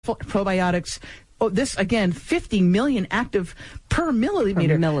probiotics. Oh, this again, 50 million active per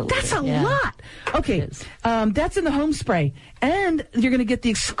milliliter. That's a lot. Okay, that's in the home spray. And you're going to get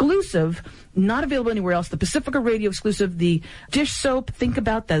the exclusive, not available anywhere else, the Pacifica Radio exclusive, the dish soap. Think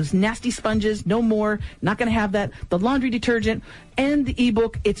about those nasty sponges. No more. Not going to have that. The laundry detergent and the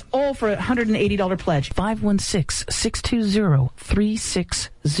ebook. It's all for a $180 pledge.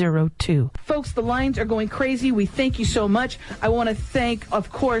 516-620-3602. Folks, the lines are going crazy. We thank you so much. I want to thank,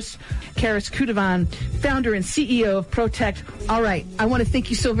 of course, Karis Kudavan, founder and CEO of Protect. All right. I want to thank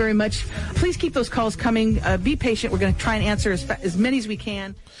you so very much. Please keep those calls coming. Be patient. We're going to try and answer as many as we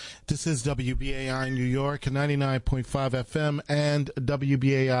can. This is WBAI New York, 99.5 FM and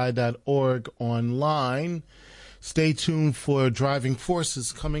WBAI.org online. Stay tuned for Driving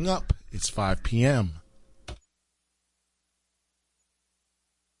Forces coming up. It's 5 p.m.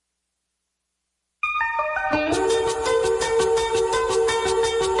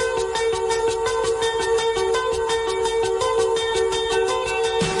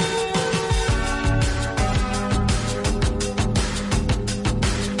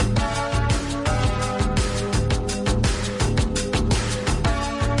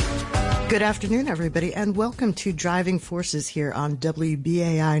 Good afternoon, everybody, and welcome to Driving Forces here on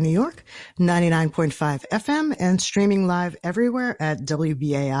WBAI New York, 99.5 FM, and streaming live everywhere at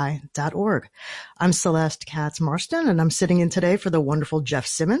WBAI.org. I'm Celeste Katz-Marston, and I'm sitting in today for the wonderful Jeff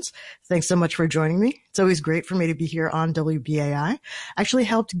Simmons. Thanks so much for joining me. It's always great for me to be here on WBAI. I actually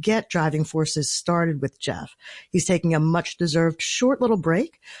helped get Driving Forces started with Jeff. He's taking a much-deserved short little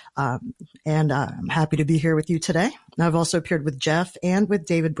break, and I'm happy to be here with you today. I've also appeared with Jeff and with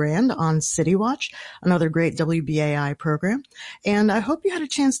David Brand on City Watch, another great WBAI program. And I hope you had a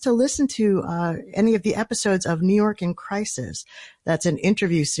chance to listen to any of the episodes of New York in Crisis. That's an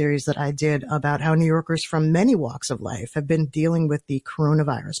interview series that I did about how New Yorkers from many walks of life have been dealing with the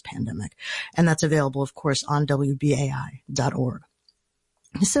coronavirus pandemic. And that's available, of course, on WBAI.org.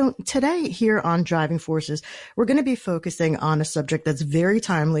 So today here on Driving Forces, we're going to be focusing on a subject that's very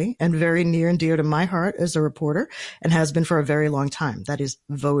timely and very near and dear to my heart as a reporter and has been for a very long time. That is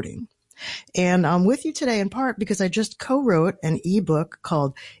voting. And I'm with you today in part because I just co-wrote an ebook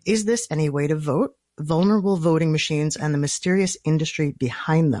called Is This Any Way to Vote? Vulnerable Voting Machines and the Mysterious Industry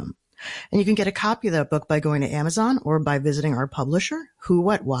Behind Them. And you can get a copy of that book by going to Amazon or by visiting our publisher, Who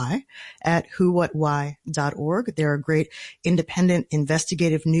What Why, at whowhatwhy.org. They're a great independent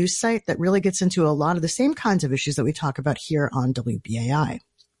investigative news site that really gets into a lot of the same kinds of issues that we talk about here on WBAI.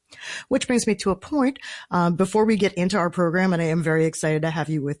 Which brings me to a point, before we get into our program, and I am very excited to have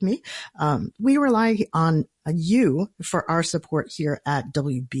you with me, we rely on you for our support here at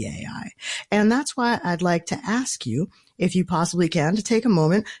WBAI. And that's why I'd like to ask you, if you possibly can, to take a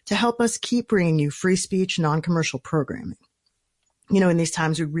moment to help us keep bringing you free speech, non-commercial programming. You know, in these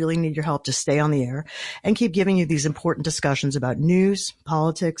times, we really need your help to stay on the air and keep giving you these important discussions about news,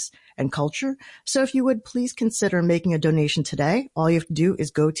 politics, and culture. So if you would please consider making a donation today, all you have to do is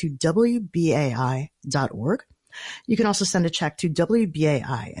go to WBAI.org. You can also send a check to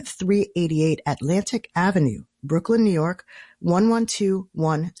WBAI at 388 Atlantic Avenue, Brooklyn, New York,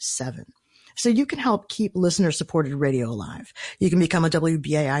 11217. So you can help keep listener-supported radio alive. You can become a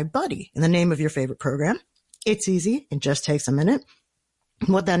WBAI buddy in the name of your favorite program. It's easy. It just takes a minute.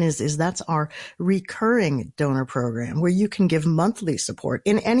 What that is that's our recurring donor program where you can give monthly support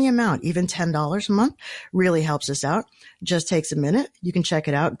in any amount, even $10 a month really helps us out. Just takes a minute. You can check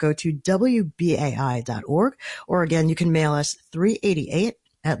it out. Go to WBAI.org, or again, you can mail us 388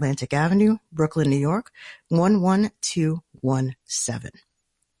 Atlantic Avenue, Brooklyn, New York, 11217.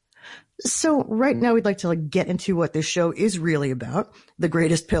 So right now we'd like to get into what this show is really about, the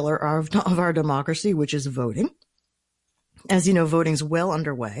greatest pillar of our democracy, which is voting. As you know, voting's well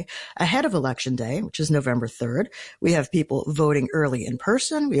underway ahead of Election Day, which is November 3rd. We have people voting early in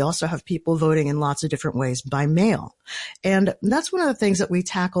person. We also have people voting in lots of different ways by mail. And that's one of the things that we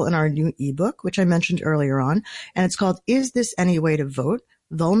tackle in our new ebook, which I mentioned earlier on. And it's called Is This Any Way to Vote?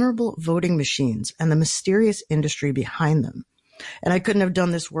 Vulnerable Voting Machines and the Mysterious Industry Behind Them. And I couldn't have done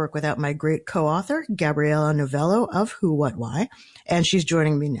this work without my great co-author, Gabriella Novello of Who What Why, and she's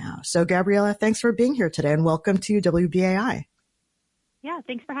joining me now. So, Gabriella, thanks for being here today, and welcome to WBAI. Yeah,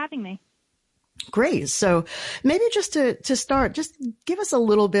 thanks for having me. Great. So maybe just to start, just give us a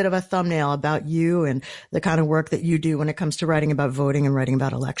little bit of a thumbnail about you and the kind of work that you do when it comes to writing about voting and writing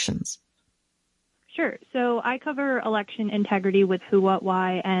about elections. Sure. So I cover election integrity with Who What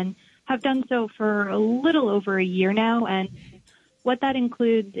Why and have done so for a little over a year now, and what that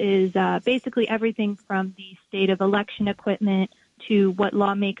includes is basically everything from the state of election equipment to what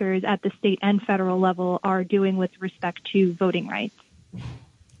lawmakers at the state and federal level are doing with respect to voting rights.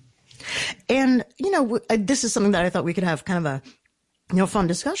 And, this is something that I thought we could have kind of a fun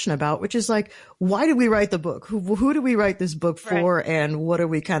discussion about, which is like, why did we write the book? Who do we write this book for? Right. And what are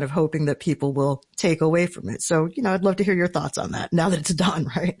we kind of hoping that people will take away from it? So, I'd love to hear your thoughts on that now that it's done,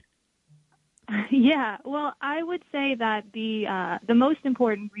 right? Yeah, well, I would say that the most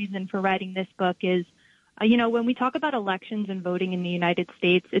important reason for writing this book is, when we talk about elections and voting in the United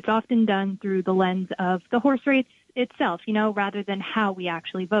States, it's often done through the lens of the horse race itself, rather than how we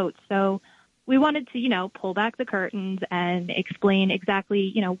actually vote. So we wanted to, pull back the curtains and explain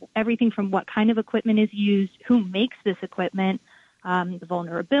exactly, everything from what kind of equipment is used, who makes this equipment, the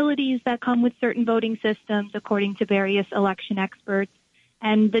vulnerabilities that come with certain voting systems, according to various election experts,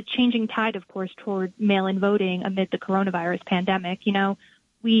 and the changing tide, of course, toward mail-in voting amid the coronavirus pandemic.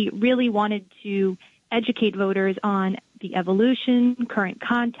 We really wanted to educate voters on the evolution, current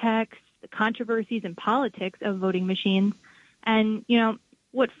context, the controversies and politics of voting machines. And,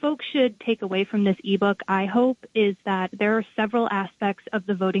 what folks should take away from this ebook, I hope, is that there are several aspects of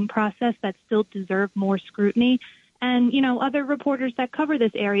the voting process that still deserve more scrutiny. And, other reporters that cover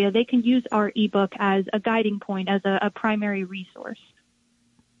this area, they can use our ebook as a guiding point, as a primary resource.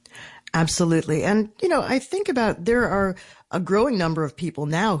 Absolutely. And, I think about there are a growing number of people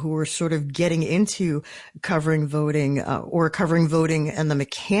now who are sort of getting into covering voting or covering voting and the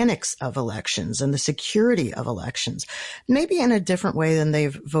mechanics of elections and the security of elections, maybe in a different way than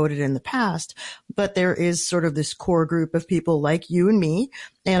they've voted in the past. But there is sort of this core group of people like you and me,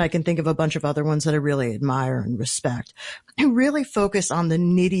 and I can think of a bunch of other ones that I really admire and respect, who really focus on the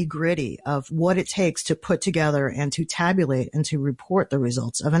nitty-gritty of what it takes to put together and to tabulate and to report the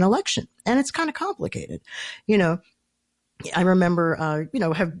results of an election. And it's kind of complicated. I remember,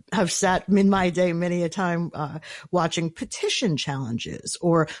 have sat in my day many a time, watching petition challenges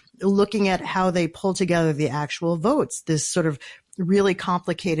or looking at how they pull together the actual votes, this sort of really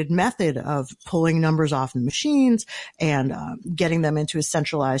complicated method of pulling numbers off the machines and, getting them into a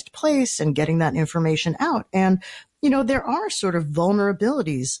centralized place and getting that information out. And, there are sort of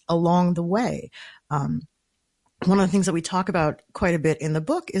vulnerabilities along the way. One of the things that we talk about quite a bit in the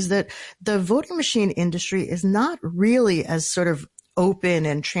book is that the voting machine industry is not really as sort of open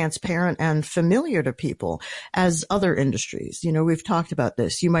and transparent and familiar to people as other industries. We've talked about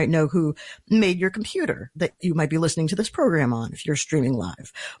this. You might know who made your computer that you might be listening to this program on if you're streaming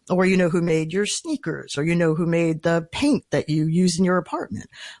live, or who made your sneakers, or who made the paint that you use in your apartment.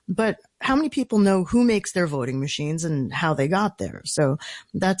 But how many people know who makes their voting machines and how they got there? So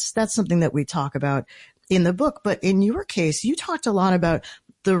that's something that we talk about in the book. But in your case, you talked a lot about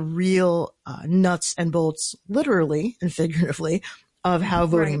the real nuts and bolts, literally and figuratively, of how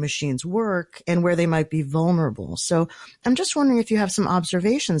voting machines work and where they might be vulnerable. So I'm just wondering if you have some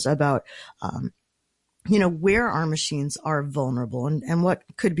observations about, where our machines are vulnerable and what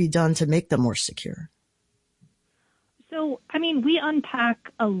could be done to make them more secure. So, we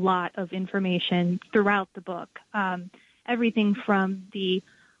unpack a lot of information throughout the book, everything from the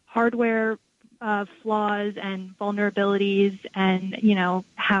hardware flaws and vulnerabilities and,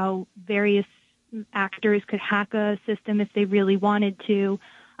 how various actors could hack a system if they really wanted to.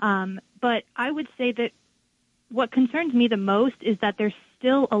 But I would say that what concerns me the most is that there's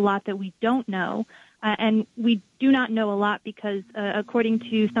still a lot that we don't know. And we do not know a lot because, according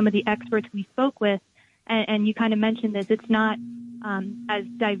to some of the experts we spoke with, and you kind of mentioned this, it's not as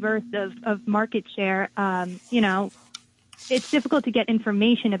diverse of market share. It's difficult to get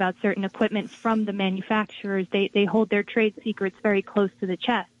information about certain equipment from the manufacturers. They hold their trade secrets very close to the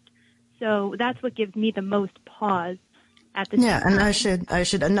chest. So that's what gives me the most pause at the time. Yeah, and I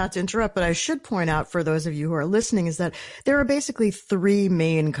should not to interrupt, but I should point out for those of you who are listening is that there are basically three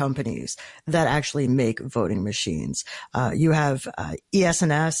main companies that actually make voting machines. You have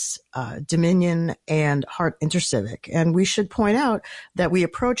ES&S, Dominion, and Hart Intercivic. And we should point out that we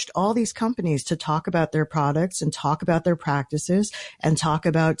approached all these companies to talk about their products and talk about their practices and talk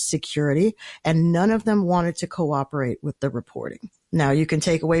about security, and none of them wanted to cooperate with the reporting. Now, you can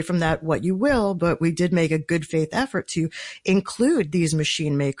take away from that what you will, but we did make a good faith effort to include these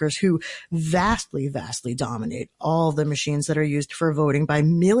machine makers who vastly, vastly dominate all the machines that are used for voting by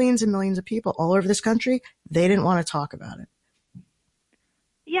millions and millions of people all over this country. They didn't want to talk about it.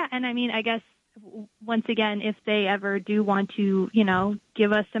 Yeah, and I guess, once again, if they ever do want to,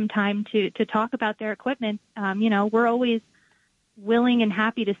 give us some time to talk about their equipment, we're always willing and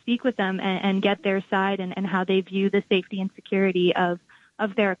happy to speak with them and get their side and how they view the safety and security of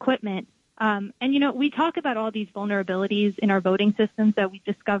their equipment. We talk about all these vulnerabilities in our voting systems that we've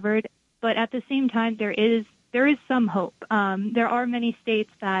discovered, but at the same time, there is some hope. There are many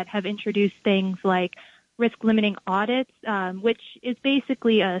states that have introduced things like risk-limiting audits, which is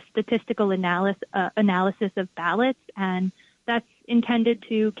basically a statistical analysis of ballots, and that's intended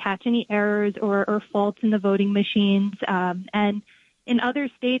to catch any errors or faults in the voting machines. And in other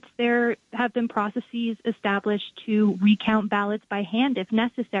states, there have been processes established to recount ballots by hand if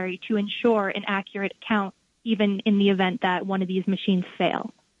necessary to ensure an accurate count, even in the event that one of these machines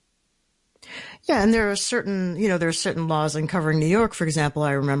fail. Yeah, and there are certain laws uncovering New York, for example.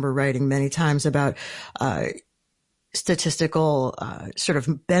 I remember writing many times about statistical sort of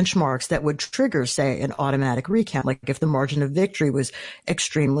benchmarks that would trigger, say, an automatic recount, like if the margin of victory was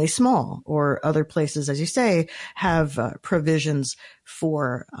extremely small, or other places, as you say, have provisions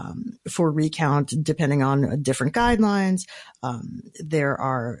for recount depending on different guidelines. There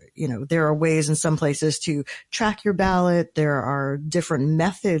are ways in some places to track your ballot. There are different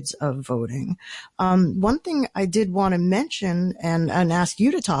methods of voting. One thing I did want to mention and ask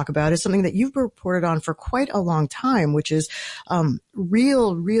you to talk about is something that you've reported on for quite a long time, which is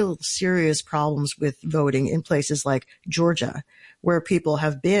real serious problems with voting in places like Georgia, where people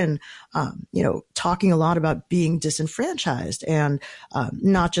have been, talking a lot about being disenfranchised, and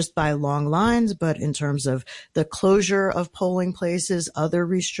not just by long lines, but in terms of the closure of polling places, other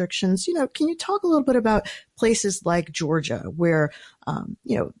restrictions. Can you talk a little bit about places like Georgia, where,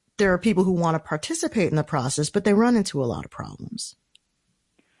 there are people who want to participate in the process, but they run into a lot of problems?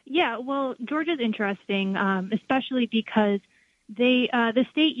 Yeah, well, Georgia's interesting, especially because the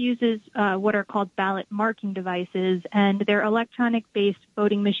state uses what are called ballot marking devices, and they're electronic-based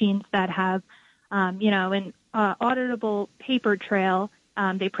voting machines that have, an auditable paper trail.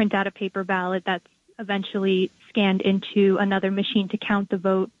 They print out a paper ballot that's eventually scanned into another machine to count the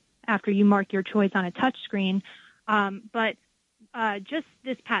vote after you mark your choice on a touch screen. But just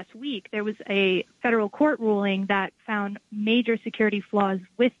this past week, there was a federal court ruling that found major security flaws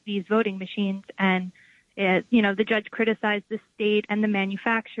with these voting machines, and the judge criticized the state and the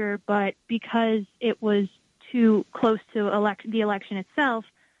manufacturer, but because it was too close to the election itself,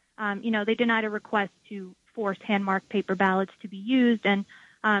 they denied a request to force hand-marked paper ballots to be used. And,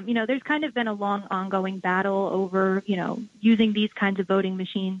 there's kind of been a long ongoing battle over, using these kinds of voting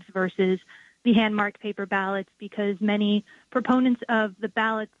machines versus the hand-marked paper ballots, because many proponents of the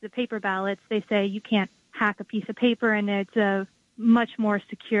paper ballots, they say you can't hack a piece of paper and it's a much more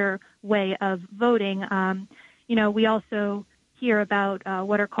secure way of voting. We also hear about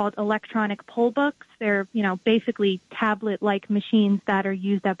what are called electronic poll books. They're, basically tablet-like machines that are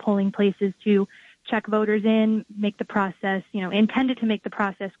used at polling places to check voters in, make the process, intended to make the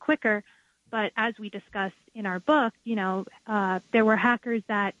process quicker. But as we discussed in our book, there were hackers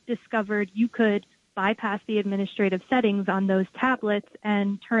that discovered you could bypass the administrative settings on those tablets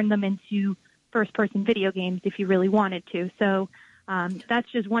and turn them into first-person video games if you really wanted to. So that's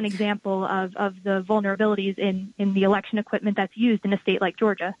just one example of the vulnerabilities in the election equipment that's used in a state like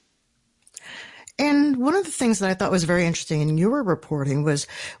Georgia. And one of the things that I thought was very interesting in your reporting was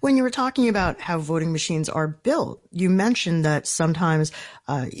when you were talking about how voting machines are built, you mentioned that sometimes,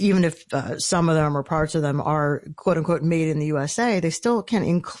 even if some of them or parts of them are quote unquote made in the USA, they still can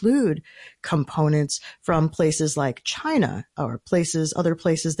include components from places like China or other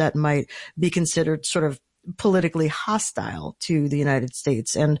places that might be considered sort of politically hostile to the United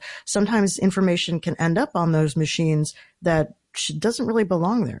States. And sometimes information can end up on those machines that doesn't really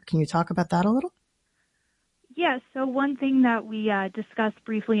belong there. Can you talk about that a little? Yeah, so one thing that we discussed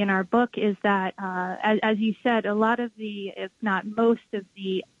briefly in our book is that, as you said, a lot of if not most of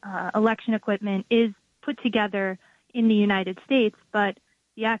the election equipment is put together in the United States, but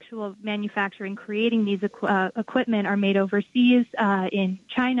the actual manufacturing creating these equipment are made overseas. In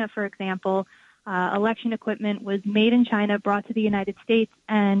China, for example, election equipment was made in China, brought to the United States,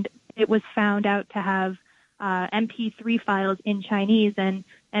 and it was found out to have MP3 files in Chinese, and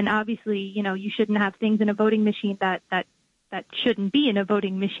obviously, you shouldn't have things in a voting machine that shouldn't be in a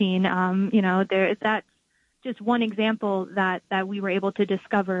voting machine. That's just one example that we were able to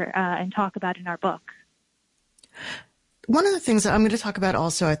discover and talk about in our book. One of the things that I'm going to talk about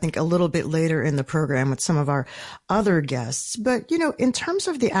also, I think, a little bit later in the program with some of our other guests, but, in terms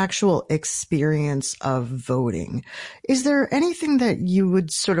of the actual experience of voting, is there anything that you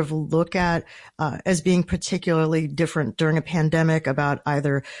would sort of look at as being particularly different during a pandemic about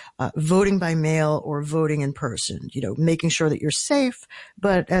either voting by mail or voting in person? Making sure that you're safe,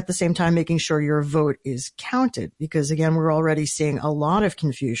 but at the same time, making sure your vote is counted. Because again, we're already seeing a lot of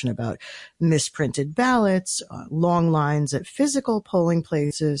confusion about misprinted ballots, long lines at physical polling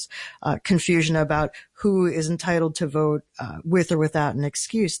places, confusion about who is entitled to vote with or without an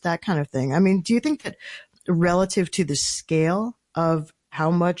excuse, that kind of thing. I mean, do you think that relative to the scale of how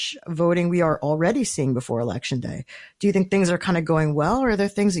much voting we are already seeing before Election Day. Do you think things are kind of going well, or are there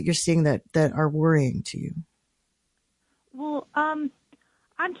things that you're seeing that are worrying to you? Well, I'm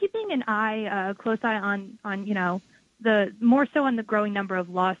keeping an close eye on the more so on the growing number of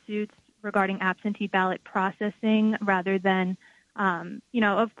lawsuits regarding absentee ballot processing rather than,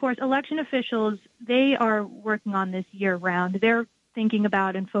 of course, election officials, they are working on this year round. They're thinking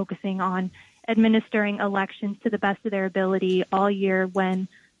about and focusing on administering elections to the best of their ability all year when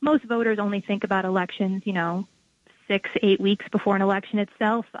most voters only think about elections, 6-8 weeks before an election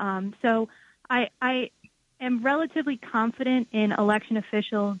itself. So I am relatively confident in election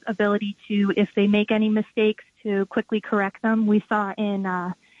officials' ability to, if they make any mistakes, to quickly correct them. We saw in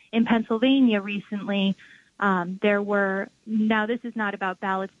Pennsylvania recently, now this is not about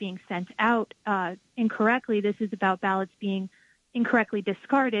ballots being sent out incorrectly. This is about ballots being incorrectly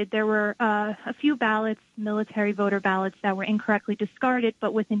discarded. There were a few ballots, military voter ballots, that were incorrectly discarded,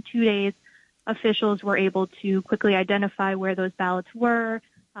 but within 2 days, officials were able to quickly identify where those ballots were,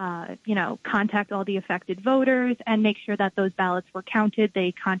 contact all the affected voters and make sure that those ballots were counted.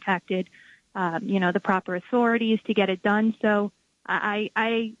 They contacted, the proper authorities to get it done. So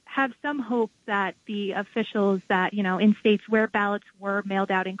I have some hope that the officials that, in states where ballots were mailed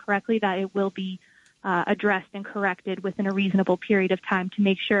out incorrectly, that it will be addressed and corrected within a reasonable period of time to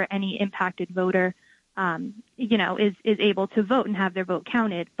make sure any impacted voter, is able to vote and have their vote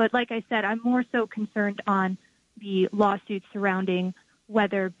counted. But like I said, I'm more so concerned on the lawsuits surrounding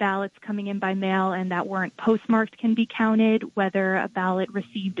whether ballots coming in by mail and that weren't postmarked can be counted, whether a ballot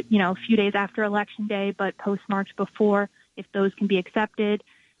received, a few days after Election Day but postmarked before, if those can be accepted.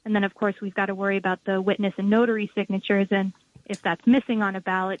 And then, of course, we've got to worry about the witness and notary signatures, and if that's missing on a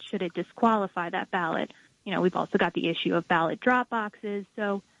ballot, should it disqualify that ballot? We've also got the issue of ballot drop boxes.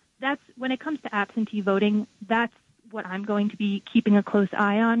 So that's, when it comes to absentee voting, that's what I'm going to be keeping a close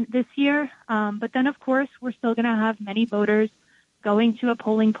eye on this year. But then, of course, we're still going to have many voters going to a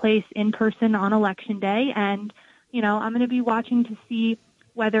polling place in person on Election Day. And, I'm going to be watching to see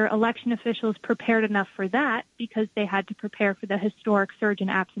whether election officials prepared enough for that, because they had to prepare for the historic surge in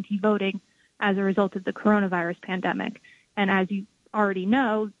absentee voting as a result of the coronavirus pandemic. And as you already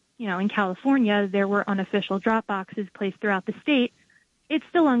know, in California, there were unofficial drop boxes placed throughout the state. It's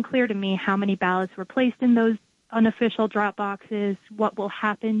still unclear to me how many ballots were placed in those unofficial drop boxes, what will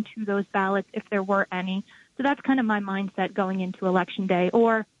happen to those ballots if there were any. So that's kind of my mindset going into Election Day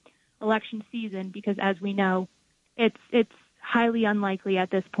or election season, because as we know, it's highly unlikely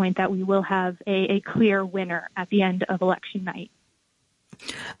at this point that we will have a clear winner at the end of election night.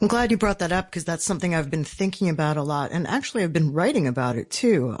 I'm glad you brought that up, because that's something I've been thinking about a lot, and actually I've been writing about it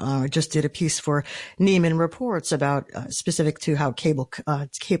too. I just did a piece for Neiman Reports about specific to how cable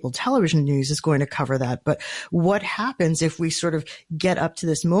television news is going to cover that. But what happens if we sort of get up to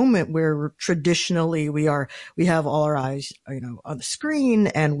this moment where traditionally we have all our eyes, on the screen,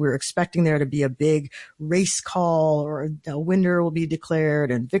 and we're expecting there to be a big race call, or a winner will be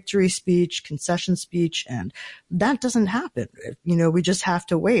declared, and victory speech, concession speech, and that doesn't happen. We just have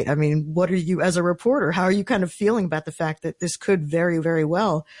to wait. I mean, what are you, as a reporter, how are you kind of feeling about the fact that this could very, very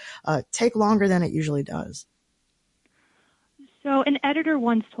well take longer than it usually does? So an editor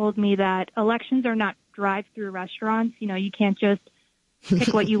once told me that elections are not drive-through restaurants. You can't just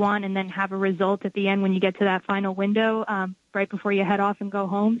pick what you want and then have a result at the end when you get to that final window right before you head off and go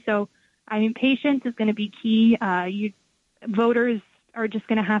home. So, patience is going to be key. Voters are just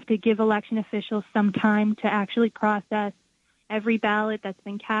going to have to give election officials some time to actually process every ballot that's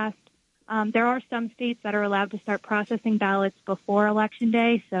been cast. There are some states that are allowed to start processing ballots before Election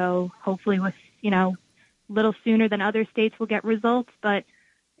Day, so hopefully with, a little sooner than other states will get results. But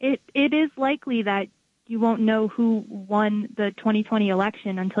it is likely that you won't know who won the 2020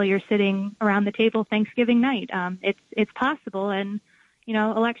 election until you're sitting around the table Thanksgiving night. It's possible, and,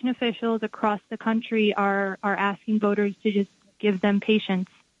 election officials across the country are asking voters to just give them patience.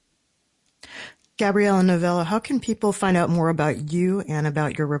 Gabriella Novello, how can people find out more about you and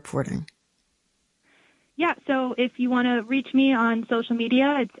about your reporting? Yeah, so if you want to reach me on social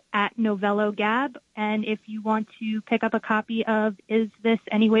media, it's at NovelloGab. And if you want to pick up a copy of Is This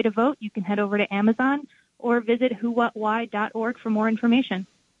Any Way to Vote, you can head over to Amazon or visit whowhatwhy.org for more information.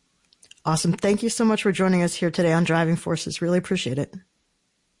 Awesome. Thank you so much for joining us here today on Driving Forces. Really appreciate it.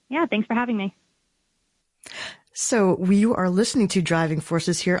 Yeah, thanks for having me. So you are listening to Driving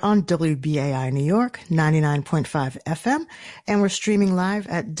Forces here on WBAI New York, 99.5 FM, and we're streaming live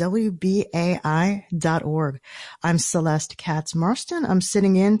at WBAI.org. I'm Celeste Katz-Marston. I'm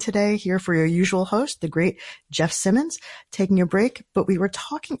sitting in today here for your usual host, the great Jeff Simmons, taking a break, but we were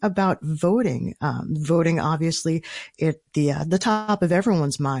talking about voting. Voting, obviously, at the top of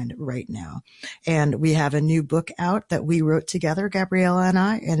everyone's mind right now. And we have a new book out that we wrote together, Gabriella and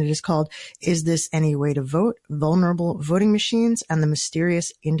I, and it is called Is This Any Way to Vote? Vulnerable Voting Machines and the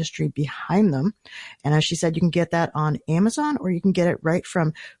Mysterious Industry Behind Them. And as she said, you can get that on Amazon or you can get it right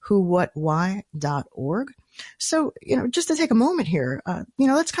from whowhatwhy.org. So, just to take a moment here,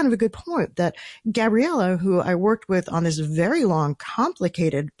 that's kind of a good point that Gabriella, who I worked with on this very long,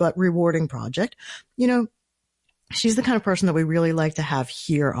 complicated, but rewarding project, she's the kind of person that we really like to have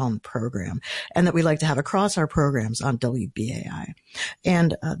here on the program and that we like to have across our programs on WBAI.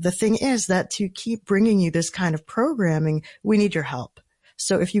 And the thing is that to keep bringing you this kind of programming, we need your help.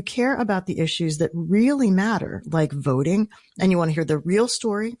 So if you care about the issues that really matter, like voting, and you want to hear the real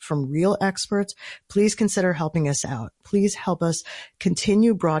story from real experts, please consider helping us out. Please help us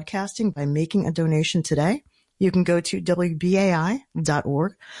continue broadcasting by making a donation today. You can go to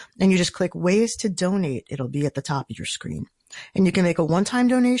WBAI.org and you just click ways to donate. It'll be at the top of your screen. And you can make a one-time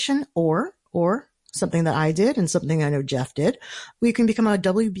donation or something that I did and something I know Jeff did. We can become a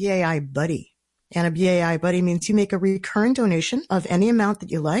WBAI buddy. And a BAI buddy means you make a recurring donation of any amount that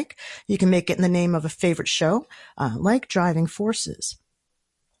you like. You can make it in the name of a favorite show, like Driving Forces.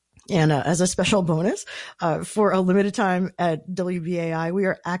 And as a special bonus, for a limited time at WBAI, we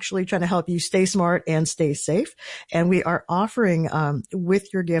are actually trying to help you stay smart and stay safe. And we are offering,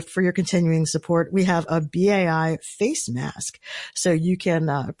 with your gift for your continuing support, we have a BAI face mask. So you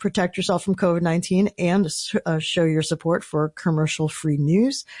can protect yourself from COVID-19 and show your support for commercial-free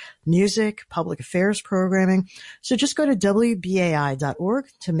news, music, public affairs programming. So just go to WBAI.org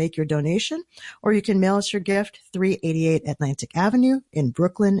to make your donation, or you can mail us your gift, 388 Atlantic Avenue in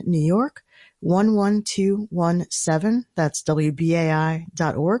Brooklyn, New York, 11217. That's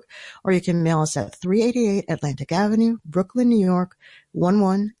WBAI.org. Or you can mail us at 388 Atlantic Avenue, Brooklyn, New York,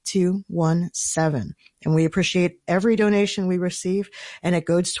 11217. And we appreciate every donation we receive, and it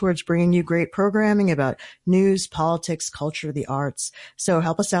goes towards bringing you great programming about news, politics, culture, the arts. So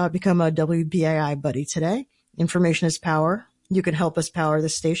help us out. Become a WBAI buddy today. Information is power. You can help us power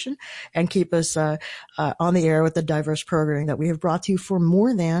this station and keep us on the air with the diverse programming that we have brought to you for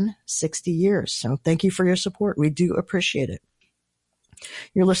more than 60 years. So thank you for your support. We do appreciate it.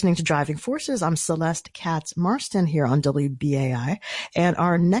 You're listening to Driving Forces. I'm Celeste Katz-Marston here on WBAI. And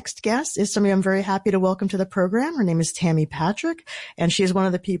our next guest is somebody I'm very happy to welcome to the program. Her name is Tammy Patrick, and she is one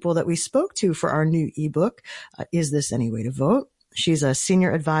of the people that we spoke to for our new ebook, Is This Any Way to Vote? She's a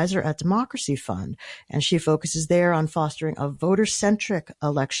senior advisor at Democracy Fund, and she focuses there on fostering a voter-centric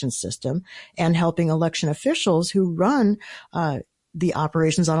election system and helping election officials who run the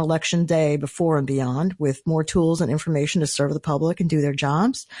operations on election day before and beyond with more tools and information to serve the public and do their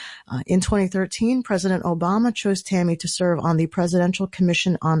jobs. In 2013, President Obama chose Tammy to serve on the Presidential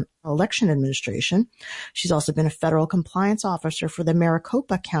Commission on Election Administration. She's also been a federal compliance officer for the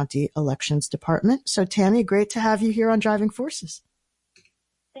Maricopa County Elections Department. So Tammy, great to have you here on Driving Forces.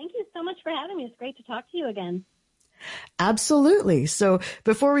 Thank you so much for having me. It's great to talk to you again. Absolutely. So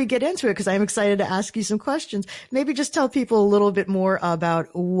before we get into it, because I'm excited to ask you some questions, maybe just tell people a little bit more about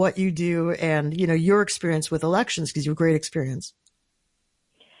what you do and, your experience with elections, because you have great experience.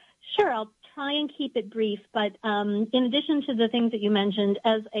 Sure. I'll try and keep it brief. But in addition to the things that you mentioned,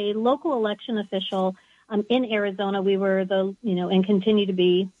 as a local election official in Arizona, we were and continue to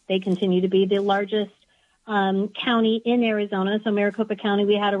be the largest county in Arizona. So Maricopa County,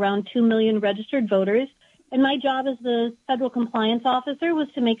 we had around 2 million registered voters. And my job as the federal compliance officer was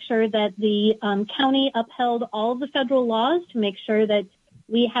to make sure that the county upheld all of the federal laws, to make sure that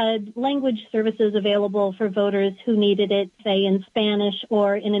we had language services available for voters who needed it, say, in Spanish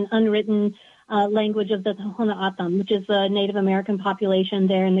or in an unwritten language of the Tohono O'odham, which is the Native American population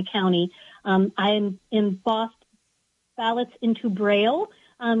there in the county. I embossed ballots into Braille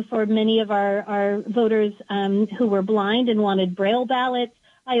for many of our voters who were blind and wanted Braille ballots.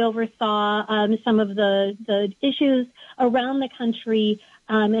 I oversaw some of the issues around the country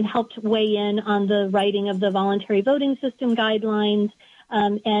and helped weigh in on the writing of the voluntary voting system guidelines,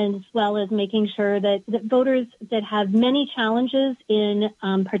 and as well as making sure that voters that have many challenges in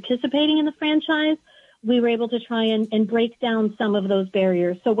participating in the franchise, we were able to try and break down some of those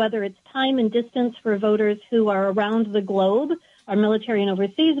barriers. So whether it's time and distance for voters who are around the globe, our military and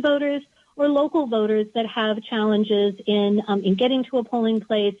overseas voters, or local voters that have challenges in getting to a polling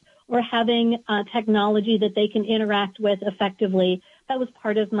place or having technology that they can interact with effectively. That was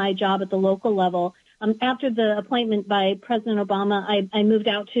part of my job at the local level. After the appointment by President Obama, I moved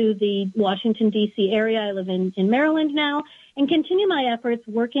out to the Washington, D.C. area. I live in Maryland now, and continue my efforts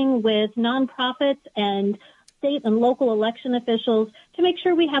working with nonprofits and state and local election officials to make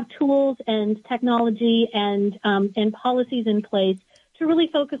sure we have tools and technology and policies in place to really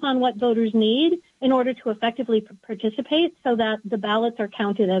focus on what voters need in order to effectively participate so that the ballots are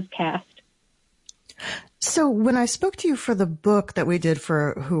counted as cast. So when I spoke to you for the book that we did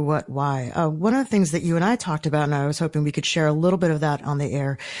for Who, What, Why, one of the things that you and I talked about, and I was hoping we could share a little bit of that on the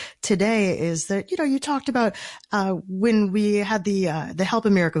air today, is that, you talked about when we had the Help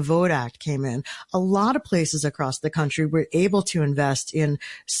America Vote Act came in, a lot of places across the country were able to invest in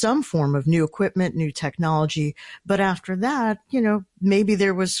some form of new equipment, new technology. But after that, maybe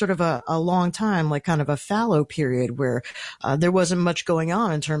there was sort of a long time, like kind of a fallow period where there wasn't much going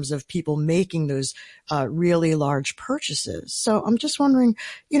on in terms of people making those really large purchases. So I'm just wondering,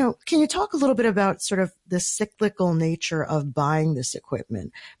 can you talk a little bit about sort of the cyclical nature of buying this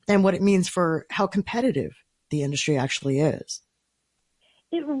equipment and what it means for how competitive the industry actually is?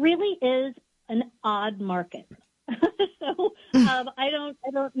 It really is an odd market. So I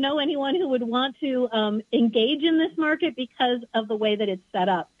don't know anyone who would want to engage in this market because of the way that it's set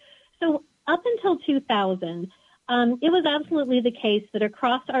up. So up until 2000, it was absolutely the case that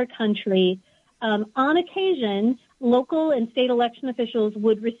across our country, on occasion, local and state election officials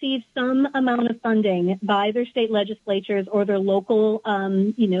would receive some amount of funding by their state legislatures or their local,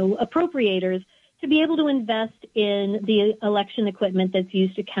 appropriators to be able to invest in the election equipment that's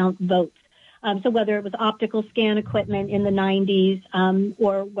used to count votes. So whether it was optical scan equipment in the 90s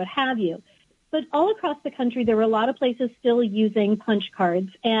or what have you. But all across the country, there were a lot of places still using punch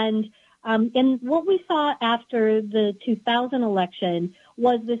cards. And what we saw after the 2000 election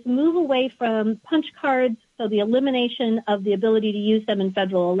was this move away from punch cards, so the elimination of the ability to use them in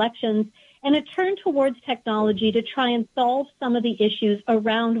federal elections, and a turn towards technology to try and solve some of the issues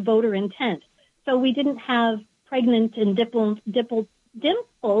around voter intent. So we didn't have pregnant and dimpled chads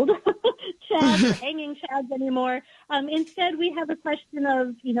or hanging chads anymore. Instead, we have a question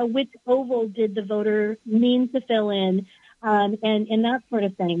of, which oval did the voter mean to fill in, and that sort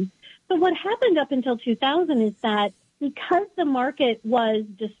of thing. So what happened up until 2000 is that because the market was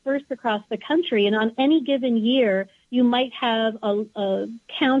dispersed across the country, and on any given year, you might have a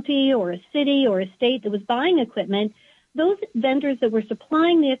county or a city or a state that was buying equipment, those vendors that were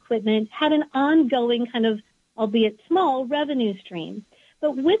supplying the equipment had an ongoing kind of, albeit small, revenue stream.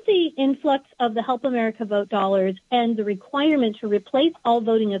 But with the influx of the Help America Vote dollars and the requirement to replace all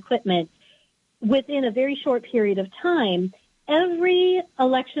voting equipment within a very short period of time, every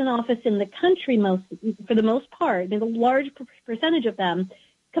election office in the country, for the most part, a large percentage of them,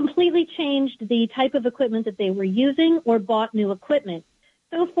 completely changed the type of equipment that they were using or bought new equipment.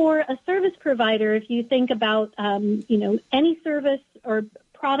 So for a service provider, if you think about, any service or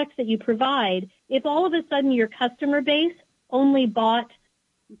products that you provide, if all of a sudden your customer base only bought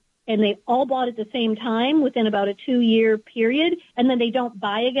and they all bought at the same time within about a 2-year period, and then they don't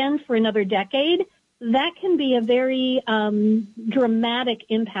buy again for another decade, that can be a very dramatic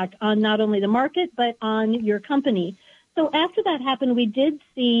impact on not only the market, but on your company. So after that happened, we did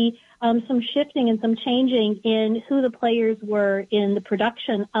see some shifting and some changing in who the players were in the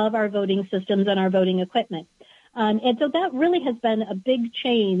production of our voting systems and our voting equipment. And so that really has been a big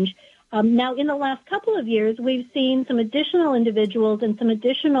change. Now, in the last couple of years, we've seen some additional individuals and some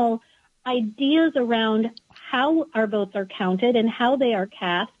additional ideas around how our votes are counted and how they are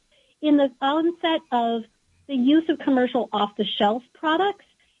cast in the onset of the use of commercial off-the-shelf products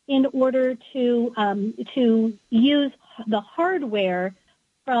in order to use the hardware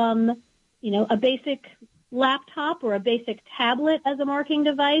from, a basic laptop or a basic tablet as a marking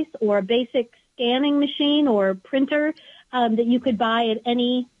device or a basic scanning machine or printer that you could buy at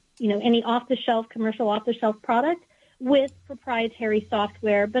any off-the-shelf, commercial off-the-shelf product with proprietary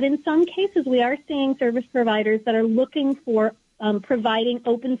software. But in some cases, we are seeing service providers that are looking for providing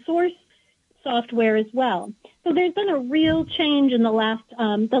open source software as well. So there's been a real change in the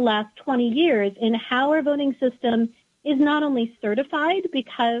last 20 years in how our voting system is not only certified,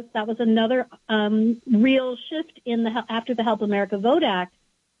 because that was another real shift after the Help America Vote Act.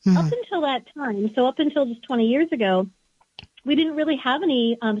 Mm-hmm. Up until that time, so up until just 20 years ago, we didn't really have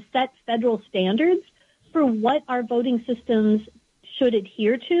any set federal standards for what our voting systems should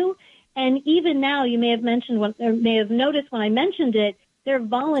adhere to. And even now, you may have noticed when I mentioned it, they're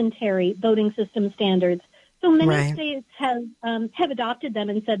voluntary voting system standards. So many states have adopted them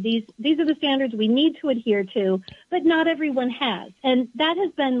and said these are the standards we need to adhere to, but not everyone has. And that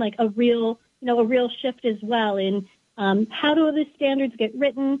has been like a real shift as well in how do the standards get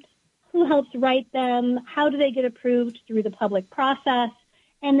written, who helps write them, how do they get approved through the public process,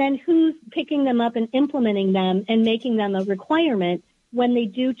 and then who's picking them up and implementing them and making them a requirement when they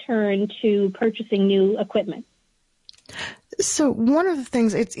do turn to purchasing new equipment. So one of the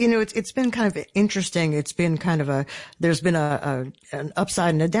things, it's been kind of interesting. It's been kind of there's been an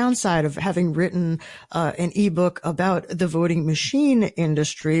upside and a downside of having written an ebook about the voting machine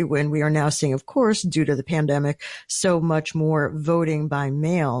industry when we are now seeing, of course, due to the pandemic, so much more voting by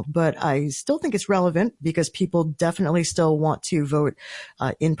mail. But I still think it's relevant because people definitely still want to vote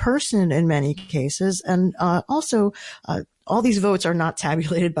in person in many cases. And also, all these votes are not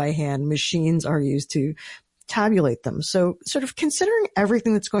tabulated by hand. Machines are used to tabulate them. So sort of considering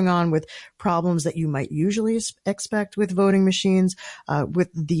everything that's going on with problems that you might usually expect with voting machines, with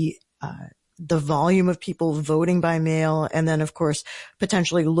the volume of people voting by mail, and then of course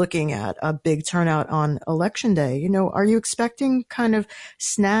potentially looking at a big turnout on election day, are you expecting kind of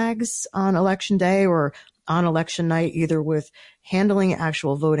snags on election day or on election night, either with handling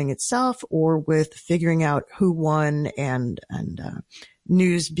actual voting itself or with figuring out who won and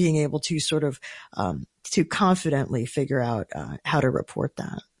news being able to sort of to confidently figure out how to report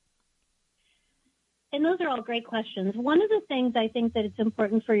that? And those are all great questions. One of the things I think that it's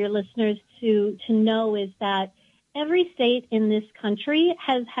important for your listeners to know is that every state in this country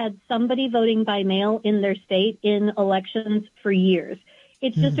has had somebody voting by mail in their state in elections for years.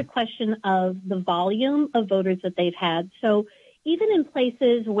 It's just a question of the volume of voters that they've had. So even in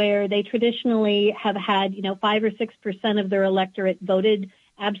places where they traditionally have had, 5 or 6% of their electorate voted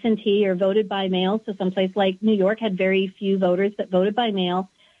absentee or voted by mail, so someplace like New York had very few voters that voted by mail,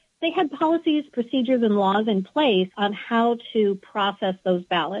 they had policies, procedures, and laws in place on how to process those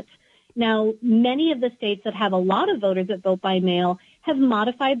ballots. Now, many of the states that have a lot of voters that vote by mail have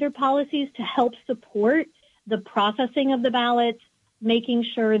modified their policies to help support the processing of the ballots, making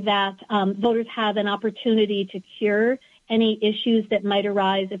sure that voters have an opportunity to cure any issues that might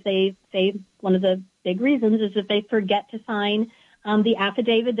arise if they say one of the big reasons is if they forget to sign the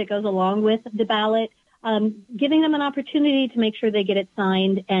affidavit that goes along with the ballot, giving them an opportunity to make sure they get it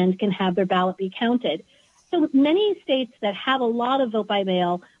signed and can have their ballot be counted. So many states that have a lot of vote by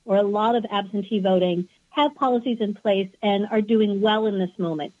mail or a lot of absentee voting have policies in place and are doing well in this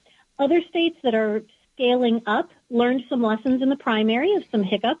moment. Other states that are scaling up learned some lessons in the primary of some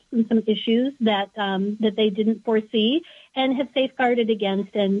hiccups and some issues that they didn't foresee and have safeguarded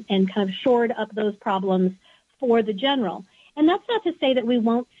against and kind of shored up those problems for the general. And that's not to say that we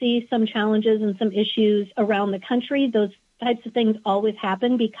won't see some challenges and some issues around the country. Those types of things always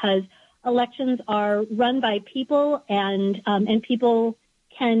happen because elections are run by people and people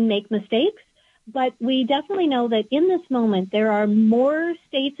can make mistakes. But we definitely know that in this moment, there are more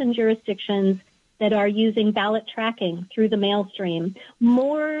states and jurisdictions that are using ballot tracking through the mail stream.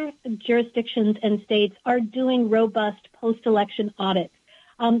 More jurisdictions and states are doing robust post-election audits.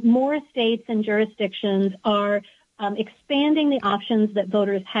 More states and jurisdictions are expanding the options that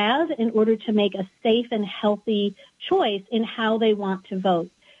voters have in order to make a safe and healthy choice in how they want to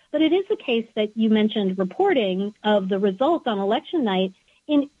vote. But it is the case that you mentioned reporting of the results on election night.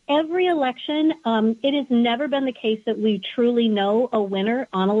 In every election, it has never been the case that we truly know a winner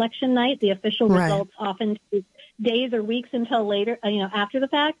on election night. The official results often take days or weeks until later, after the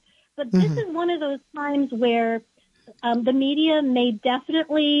fact. But this is one of those times where the media may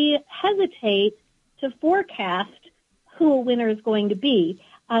definitely hesitate to forecast who a winner is going to be.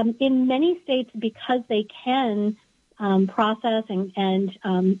 In many states, because they can process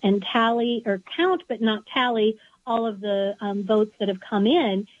and tally or count but not tally all of the votes that have come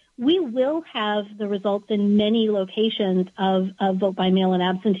in, we will have the results in many locations of vote by mail and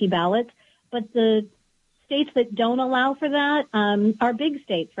absentee ballots. But the states that don't allow for that are big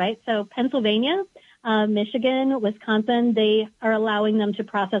states, right? So Pennsylvania, Michigan, Wisconsin, they are allowing them to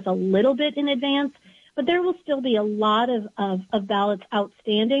process a little bit in advance, but there will still be a lot of ballots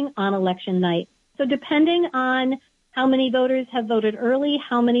outstanding on election night. So depending on how many voters have voted early,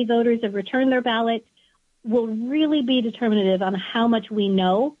 how many voters have returned their ballot, will really be determinative on how much we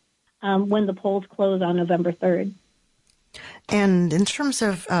know when the polls close on November 3rd. And in terms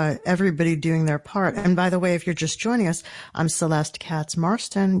of everybody doing their part, and by the way, if you're just joining us, I'm Celeste Katz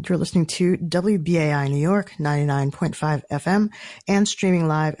Marston. You're listening to WBAI New York, 99.5 FM, and streaming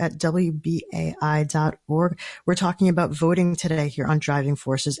live at WBAI.org. We're talking about voting today here on Driving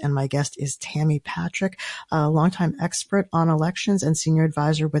Forces, and my guest is Tammy Patrick, a longtime expert on elections and senior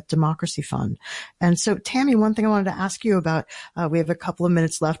advisor with Democracy Fund. And so, Tammy, one thing I wanted to ask you about, we have a couple of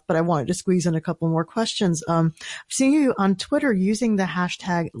minutes left, but I wanted to squeeze in a couple more questions. I've seen you on Twitter using the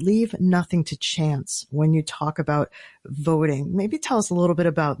hashtag Leave Nothing to Chance when you talk about voting. Maybe tell us a little bit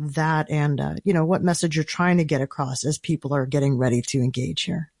about that and, what message you're trying to get across as people are getting ready to engage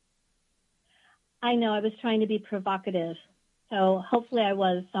here. I know I was trying to be provocative, so hopefully I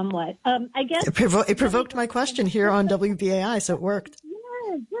was somewhat. I guess it provoked my question here on WBAI, so it worked.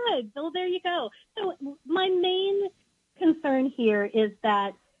 Yeah, good. Well, there you go. So my main concern here is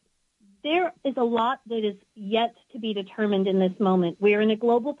that there is a lot that is yet to be determined in this moment. We are in a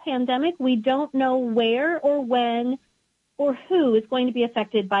global pandemic. We don't know where or when or who is going to be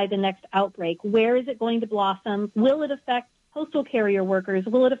affected by the next outbreak. Where is it going to blossom? Will it affect postal carrier workers?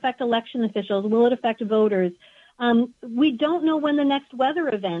 Will it affect election officials? Will it affect voters? We don't know when the next weather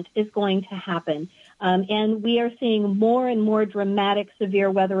event is going to happen. And we are seeing more and more dramatic,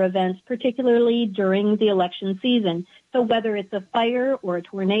 severe weather events, particularly during the election season. So whether it's a fire or a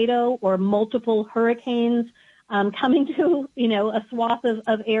tornado or multiple hurricanes coming to, a swath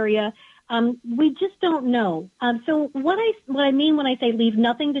of area, we just don't know. So what I mean when I say leave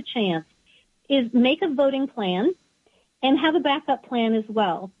nothing to chance is make a voting plan and have a backup plan as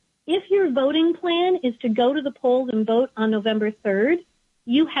well. If your voting plan is to go to the polls and vote on November 3rd,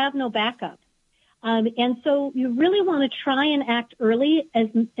 you have no backup. And so you really want to try and act early as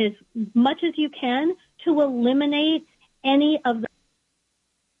much as you can to eliminate any of the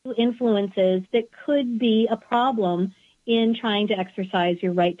influences that could be a problem in trying to exercise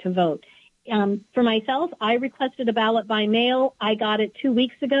your right to vote. For myself, I requested a ballot by mail. I got it 2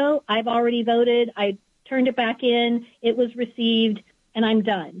 weeks ago. I've already voted. I turned it back in. It was received, and I'm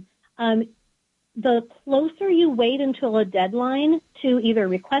done. The closer you wait until a deadline to either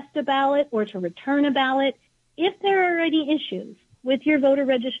request a ballot or to return a ballot, if there are any issues with your voter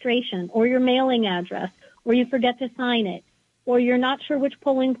registration or your mailing address, or you forget to sign it, or you're not sure which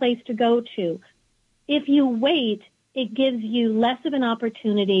polling place to go to, if you wait, it gives you less of an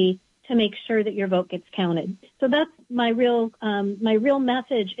opportunity to make sure that your vote gets counted. So that's my real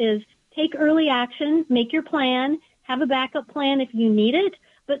message is take early action, make your plan, have a backup plan if you need it,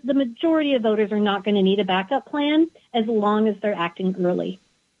 but the majority of voters are not going to need a backup plan as long as they're acting early.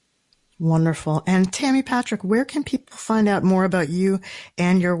 Wonderful. And Tammy Patrick, where can people find out more about you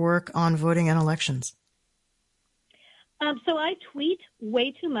and your work on voting and elections? So I tweet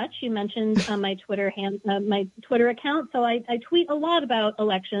way too much. You mentioned my Twitter account. So I tweet a lot about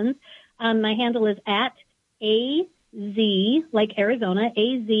elections. My handle is at AZ, like Arizona,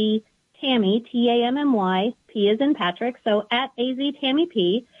 AZ Tammy, Tammy, P as in Patrick. So at AZ Tammy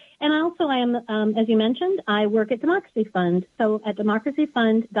P. And also I am, as you mentioned, I work at Democracy Fund. So at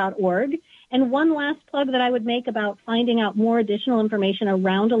democracyfund.org. And one last plug that I would make about finding out more additional information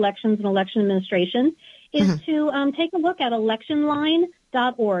around elections and election administration is to take a look at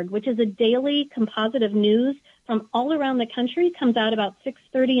electionline.org, which is a daily composite of news from all around the country. It comes out about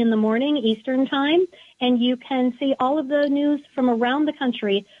 6:30 in the morning Eastern time, and you can see all of the news from around the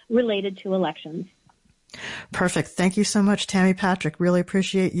country related to elections. Perfect. Thank you so much, Tammy Patrick. Really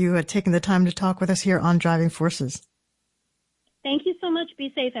appreciate you taking the time to talk with us here on Driving Forces. Thank you so much.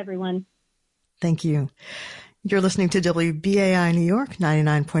 Be safe, everyone. Thank you. You're listening to WBAI New York,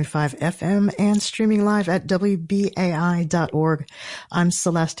 99.5 FM, and streaming live at WBAI.org. I'm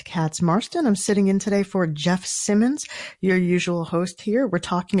Celeste Katz Marston. I'm sitting in today for Jeff Simmons, your usual host here. We're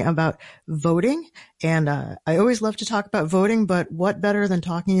talking about voting, and I always love to talk about voting, but what better than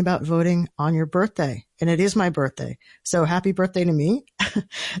talking about voting on your birthday? And it is my birthday. So happy birthday to me.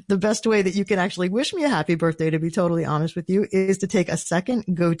 The best way that you can actually wish me a happy birthday, to be totally honest with you, is to take a second,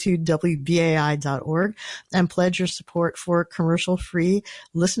 go to WBAI.org and pledge your support for commercial-free,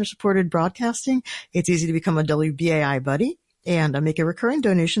 listener-supported broadcasting. It's easy to become a WBAI buddy and make a recurring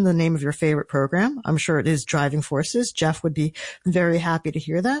donation in the name of your favorite program. I'm sure it is Driving Forces. Jeff would be very happy to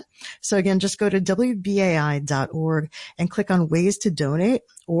hear that. So again, just go to WBAI.org and click on ways to donate,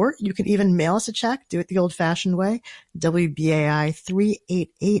 or you can even mail us a check. Do it the old-fashioned way. WBAI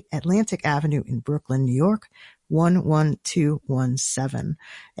 388 Atlantic Avenue in Brooklyn, New York, 11217.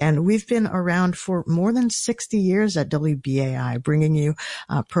 And we've been around for more than 60 years at WBAI, bringing you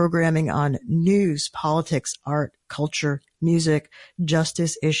programming on news, politics, art, culture, music,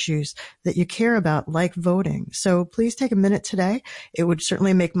 justice issues that you care about, like voting. So please take a minute today. It would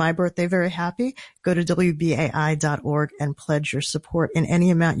certainly make my birthday very happy. Go to WBAI.org and pledge your support in any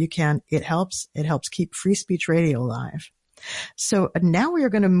amount you can. It helps. It helps keep Free Speech Radio alive. So now we are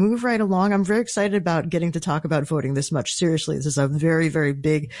going to move right along. I'm very excited about getting to talk about voting this much. Seriously, this is a very, very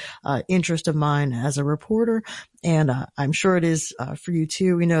big interest of mine as a reporter, and I'm sure it is for you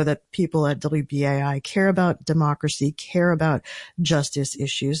too. We know that people at WBAI care about democracy, care about justice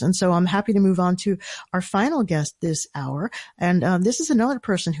issues, and so I'm happy to move on to our final guest this hour. And this is another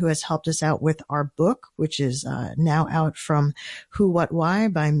person who has helped us out with our book, which is now out from Who, What, Why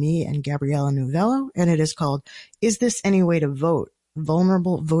by me and Gabriella Novello, and it is called Is This Any Way to Vote?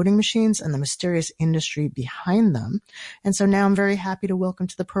 Vulnerable Voting Machines and the Mysterious Industry Behind Them. And so now I'm very happy to welcome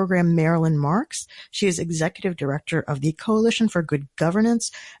to the program Marilyn Marks. She is Executive Director of the Coalition for Good Governance,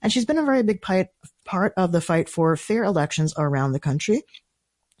 and she's been a very big part of the fight for fair elections around the country.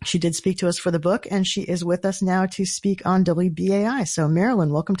 She did speak to us for the book, and she is with us now to speak on WBAI. So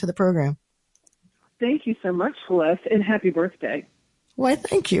Marilyn, welcome to the program. Thank you so much, Celeste, and happy birthday. Why,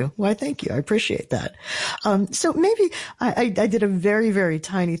 thank you. I appreciate that. So maybe I did a very, very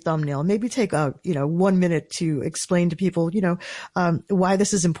tiny thumbnail. Maybe take 1 minute to explain to people, why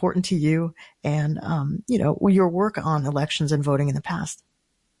this is important to you and, your work on elections and voting in the past.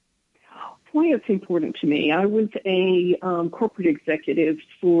 Why it's important to me. I was a corporate executive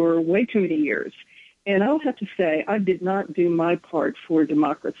for way too many years, and I'll have to say I did not do my part for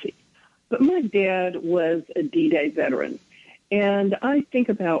democracy. But my dad was a D-Day veteran. And I think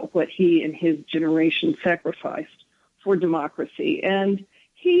about what he and his generation sacrificed for democracy. And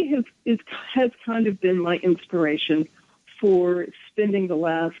he has kind of been my inspiration for spending the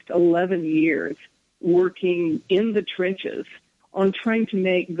last 11 years working in the trenches on trying to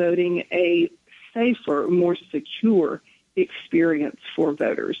make voting a safer, more secure experience for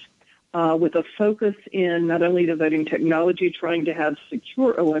voters, with a focus in not only the voting technology, trying to have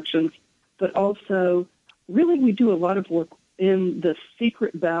secure elections, but also really we do a lot of work in the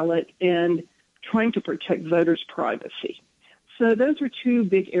secret ballot and trying to protect voters' privacy. So those are two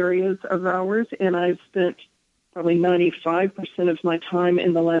big areas of ours, and I've spent probably 95% of my time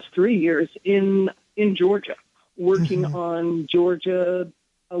in the last 3 years in Georgia, working on Georgia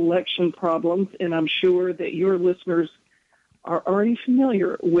election problems, and I'm sure that your listeners are already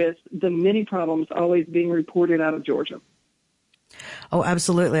familiar with the many problems always being reported out of Georgia. Oh,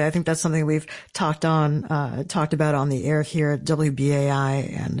 absolutely. I think that's something we've talked about on the air here at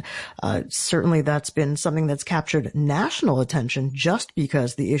WBAI. And, certainly that's been something that's captured national attention just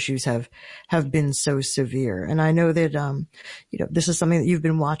because the issues have been so severe. And I know that, this is something that you've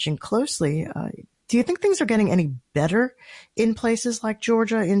been watching closely. Do you think things are getting any better in places like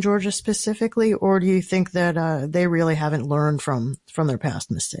Georgia, in Georgia specifically, or do you think that, they really haven't learned from their past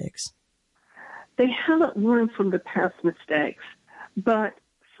mistakes? They haven't learned from the past mistakes. But,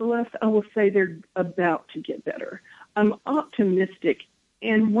 Celeste, I will say they're about to get better. I'm optimistic,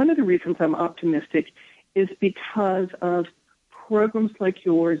 and one of the reasons I'm optimistic is because of programs like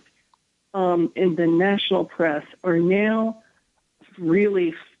yours in the national press are now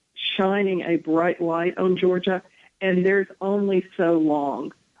really shining a bright light on Georgia, and there's only so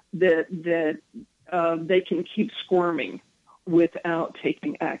long that they can keep squirming without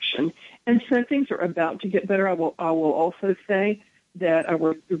taking action. And so things are about to get better. I will also say that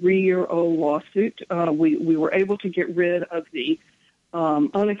our 3-year-old lawsuit, we were able to get rid of the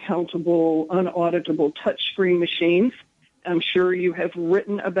unaccountable, unauditable touchscreen machines. I'm sure you have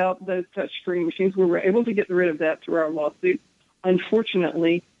written about those touchscreen machines. We were able to get rid of that through our lawsuit.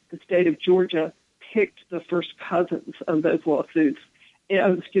 Unfortunately, the state of Georgia picked the first cousins of those lawsuits,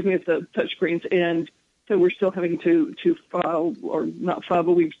 of the touchscreens, and so we're still having to file, or not file,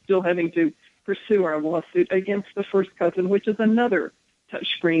 but we're still having to pursue our lawsuit against the first cousin, which is another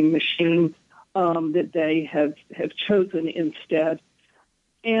touchscreen machine that they have chosen instead.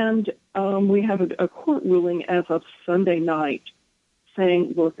 And we have a court ruling as of Sunday night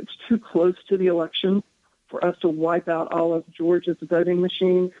saying, look, it's too close to the election for us to wipe out all of Georgia's voting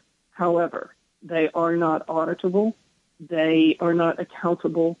machines. However, they are not auditable. They are not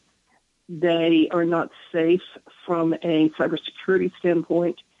accountable. They are not safe from a cybersecurity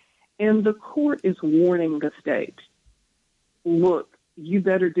standpoint. And the court is warning the state, look, you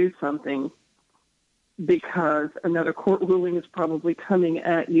better do something because another court ruling is probably coming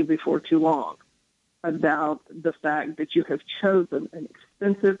at you before too long about the fact that you have chosen an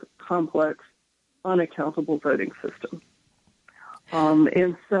expensive, complex unaccountable voting system.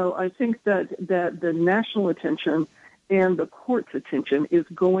 And so I think that the national attention and the court's attention is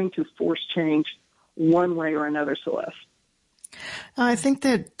going to force change one way or another, Celeste. I think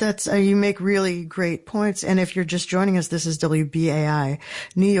that's you make really great points. And if you're just joining us, this is WBAI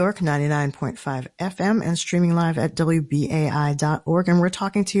New York 99.5 FM and streaming live at WBAI.org. And we're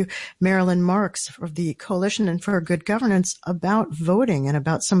talking to Marilyn Marks of the Coalition for Good Governance about voting and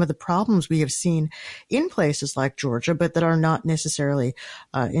about some of the problems we have seen in places like Georgia, but that are not necessarily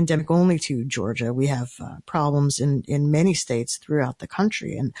endemic only to Georgia. We have problems in many states throughout the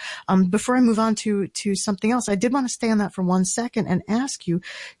country. And before I move on to something else, I did want to stay on that for 1 second and ask you,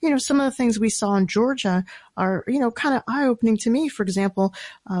 some of the things we saw in Georgia are, kind of eye-opening to me. For example,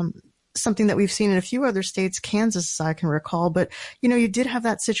 something that we've seen in a few other states, Kansas, as I can recall, but, you did have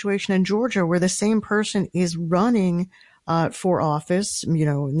that situation in Georgia where the same person is running for office.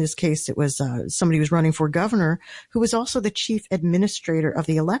 In this case, it was somebody who was running for governor who was also the chief administrator of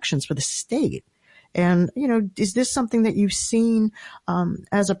the elections for the state. And, is this something that you've seen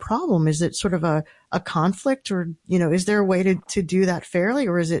as a problem? Is it sort of a conflict, or, is there a way to do that fairly,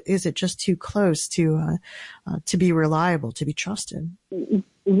 or is it just too close to be reliable, to be trusted?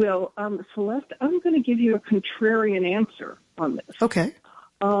 Well, Celeste, I'm going to give you a contrarian answer on this. Okay.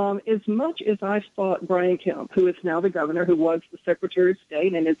 As much as I fought Brian Kemp, who is now the governor, who was the Secretary of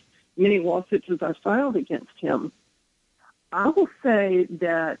State, and as many lawsuits as I filed against him, I will say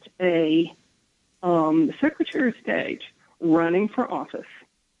that the Secretary of State running for office,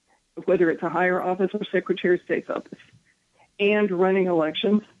 whether it's a higher office or Secretary of State's office, and running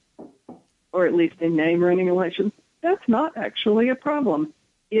elections, or at least in name running elections, that's not actually a problem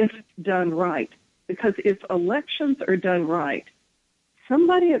if done right. Because if elections are done right,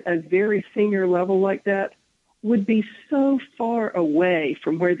 somebody at a very senior level like that would be so far away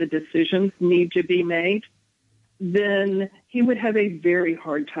from where the decisions need to be made, then he would have a very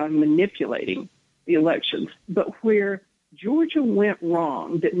hard time manipulating the elections. But where Georgia went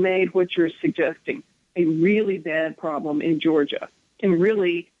wrong, that made what you're suggesting a really bad problem in Georgia, and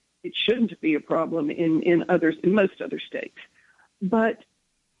really it shouldn't be a problem in most other states. But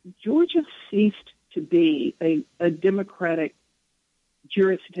Georgia ceased to be a democratic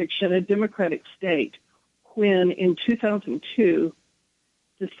jurisdiction, a democratic state, when in 2002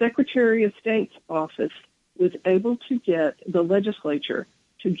 the Secretary of State's office was able to get the legislature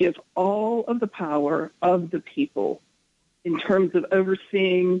to give all of the power of the people in terms of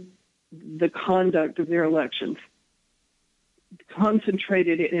overseeing the conduct of their elections,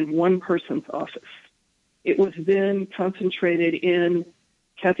 concentrated it in one person's office. It was then concentrated in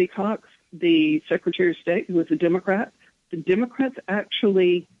Kathy Cox, the Secretary of State, who was a Democrat. The Democrats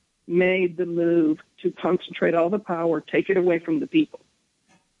actually made the move to concentrate all the power, take it away from the people.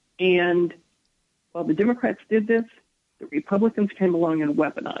 And while the Democrats did this, the Republicans came along and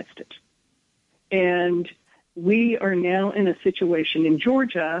weaponized it. And we are now in a situation in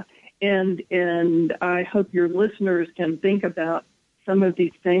Georgia, and I hope your listeners can think about some of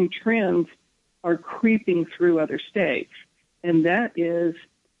these same trends are creeping through other states. And that is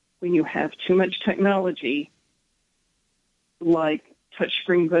when you have too much technology, like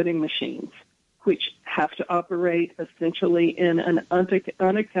touchscreen voting machines, which have to operate essentially in an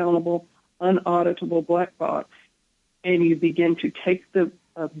unaccountable, unauditable black box, and you begin to take the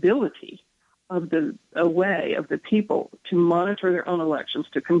ability away of the people to monitor their own elections,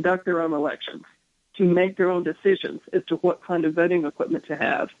 to conduct their own elections, to make their own decisions as to what kind of voting equipment to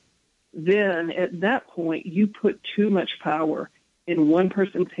have, then at that point you put too much power in one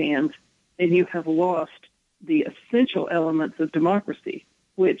person's hands, and you have lost the essential elements of democracy,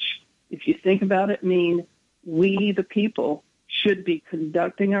 which, if you think about it, mean we, the people, should be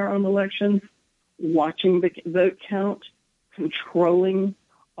conducting our own elections, watching the vote count, controlling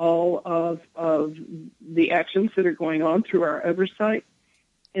all of the actions that are going on through our oversight.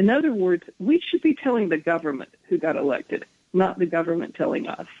 In other words, we should be telling the government who got elected, not the government telling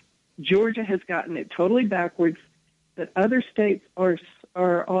us. Georgia has gotten it totally backwards, but other states are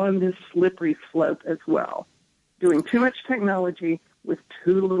on this slippery slope as well, doing too much technology with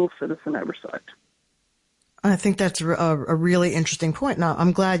too little citizen oversight. I think that's a really interesting point. Now,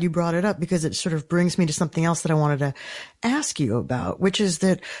 I'm glad you brought it up because it sort of brings me to something else that I wanted to ask you about, which is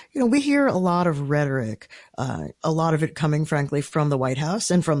that, we hear a lot of rhetoric, a lot of it coming, frankly, from the White House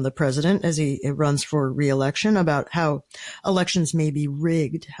and from the president as he runs for re-election about how elections may be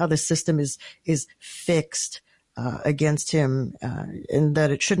rigged, how the system is fixed, against him, and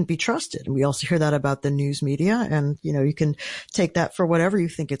that it shouldn't be trusted. And we also hear that about the news media. And, you can take that for whatever you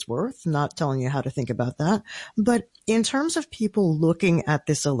think it's worth, not telling you how to think about that. But in terms of people looking at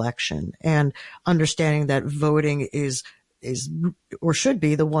this election and understanding that voting is or should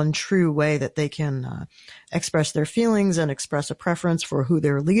be the one true way that they can express their feelings and express a preference for who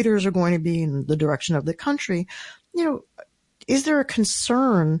their leaders are going to be in the direction of the country, is there a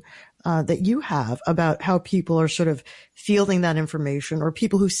concern that you have about how people are sort of fielding that information, or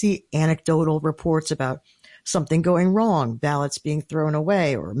people who see anecdotal reports about something going wrong, ballots being thrown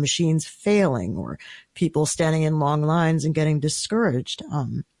away, or machines failing, or people standing in long lines and getting discouraged?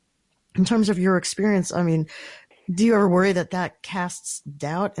 In terms of your experience, do you ever worry that casts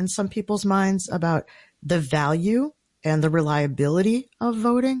doubt in some people's minds about the value and the reliability of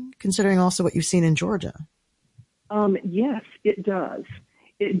voting, considering also what you've seen in Georgia? Yes, it does.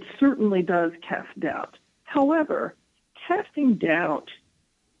 It certainly does cast doubt. However, casting doubt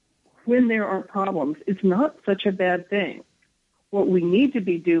when there are problems is not such a bad thing. What we need to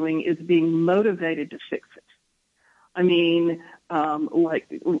be doing is being motivated to fix it. We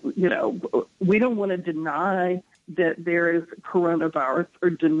don't want to deny that there is coronavirus or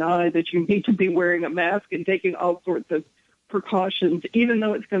deny that you need to be wearing a mask and taking all sorts of precautions, even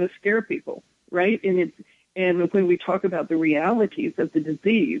though it's going to scare people, right? And when we talk about the realities of the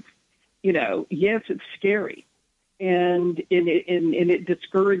disease, yes, it's scary, and it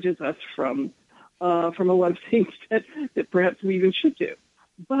discourages us from a lot of things that perhaps we even should do.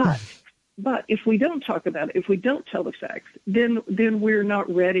 But if we don't talk about it, if we don't tell the facts, then we're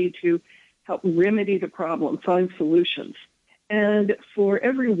not ready to help remedy the problem, find solutions. And for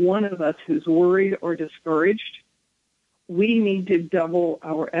every one of us who's worried or discouraged, we need to double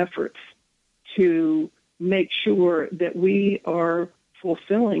our efforts to make sure that we are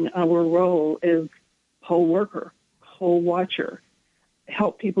fulfilling our role as poll worker, poll watcher,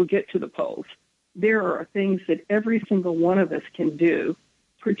 help people get to the polls. There are things that every single one of us can do,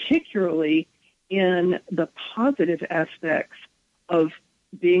 particularly in the positive aspects of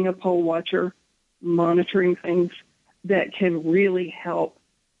being a poll watcher, monitoring things, that can really help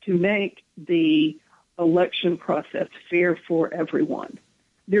to make the election process fair for everyone.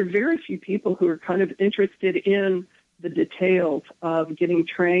 There are very few people who are kind of interested in the details of getting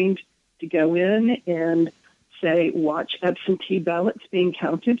trained to go in and, say, watch absentee ballots being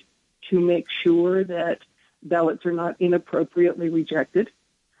counted to make sure that ballots are not inappropriately rejected.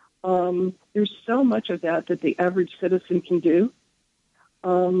 There's so much of that the average citizen can do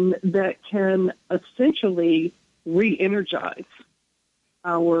that can essentially re-energize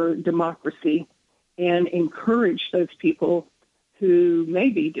our democracy and encourage those people who may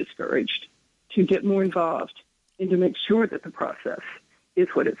be discouraged to get more involved and to make sure that the process is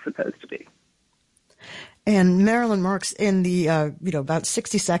what it's supposed to be. And Marilyn Marks, in the about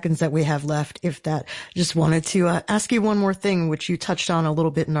 60 seconds that we have left, if that, just wanted to ask you one more thing, which you touched on a little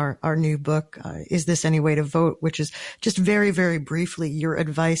bit in our new book, Is This Any Way to Vote?, which is just very, very briefly your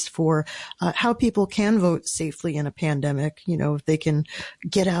advice for how people can vote safely in a pandemic. If they can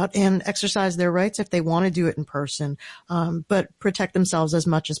get out and exercise their rights if they want to do it in person, but protect themselves as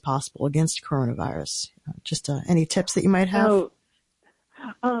much as possible against coronavirus. Just any tips that you might have?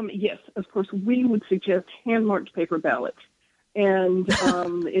 Yes, of course, we would suggest hand-marked paper ballots, and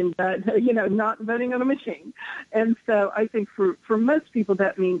in that, not voting on a machine. And so I think for most people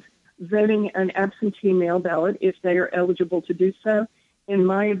that means voting an absentee mail ballot if they are eligible to do so. And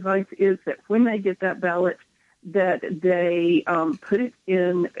my advice is that when they get that ballot, that they put it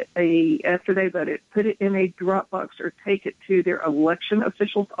in after they vote it, put it in a drop box or take it to their election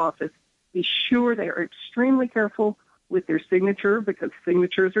official's office. Be sure they are extremely careful with their signature, because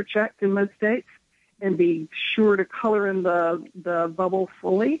signatures are checked in most states, and be sure to color in the bubble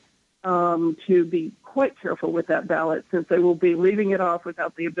fully, to be quite careful with that ballot, since they will be leaving it off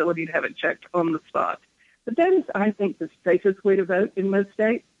without the ability to have it checked on the spot. But that is, I think, the safest way to vote in most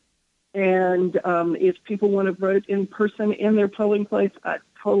states. And if people want to vote in person in their polling place, I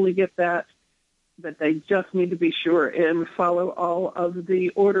totally get that. But they just need to be sure and follow all of the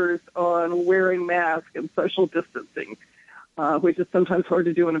orders on wearing masks and social distancing, which is sometimes hard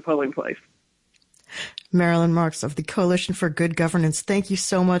to do in a polling place. Marilyn Marks of the Coalition for Good Governance, thank you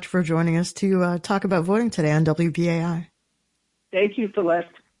so much for joining us to talk about voting today on WBAI. Thank you, Celeste.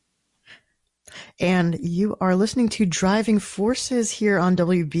 And you are listening to Driving Forces here on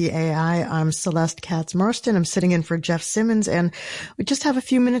WBAI. I'm Celeste Katz-Marston. I'm sitting in for Jeff Simmons, and we just have a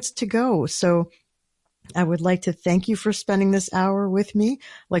few minutes to go. So I would like to thank you for spending this hour with me. I'd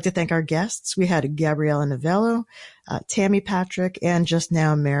like to thank our guests. We had Gabriella Novello, Tammy Patrick, and just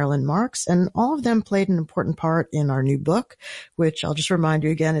now Marilyn Marks, and all of them played an important part in our new book, which I'll just remind you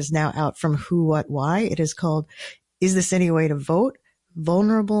again is now out from Who, What, Why. It is called Is This Any Way to Vote?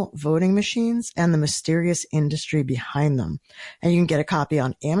 Vulnerable Voting Machines and the Mysterious Industry Behind Them. And you can get a copy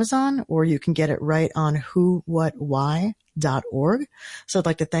on Amazon, or you can get it right on whowhatwhy.org. So I'd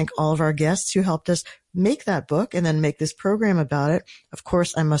like to thank all of our guests who helped us make that book and then make this program about it. Of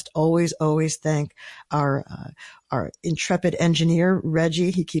course, I must always thank our intrepid engineer,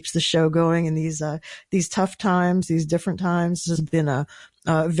 Reggie. He keeps the show going in these tough times, these different times. This has been a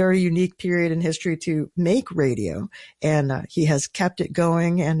very unique period in history to make radio, and he has kept it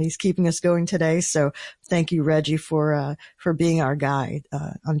going, and he's keeping us going today. So thank you, Reggie, for being our guide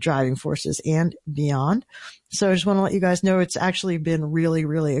on Driving Forces and beyond. So I just want to let you guys know it's actually been really,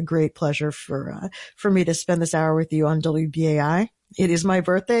 really a great pleasure for me to spend this hour with you on WBAI. It is my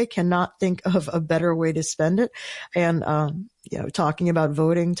birthday. Cannot think of a better way to spend it. And, talking about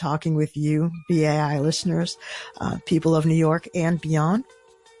voting, talking with you, BAI listeners, people of New York and beyond.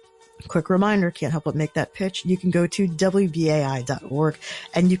 Quick reminder, can't help but make that pitch. You can go to WBAI.org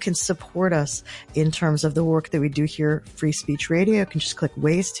and you can support us in terms of the work that we do here, Free Speech Radio. You can just click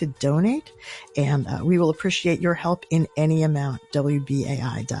ways to donate, and we will appreciate your help in any amount.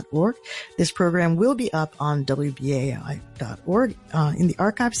 WBAI.org. This program will be up on WBAI.org in the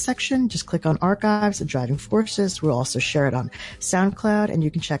archives section. Just click on archives and Driving Forces. We'll also share it on SoundCloud, and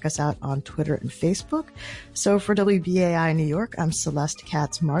you can check us out on Twitter and Facebook. So for WBAI New York, I'm Celeste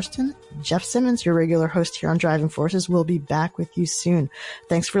Katz-Marston. Jeff Simmons, your regular host here on Driving Forces, will be back with you soon.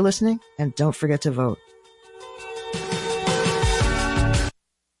 Thanks for listening, and don't forget to vote.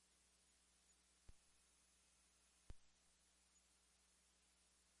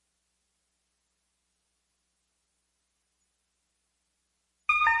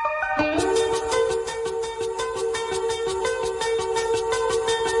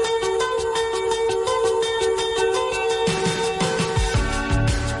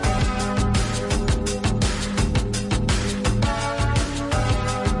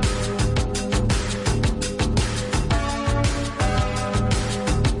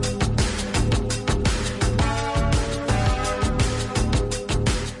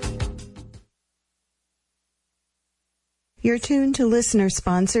 You're tuned to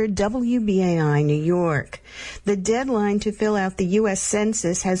listener-sponsored WBAI New York. The deadline to fill out the U.S.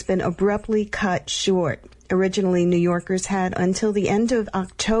 Census has been abruptly cut short. Originally, New Yorkers had until the end of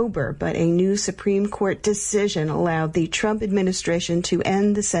October, but a new Supreme Court decision allowed the Trump administration to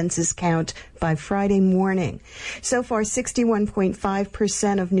end the census count by Friday morning. So far,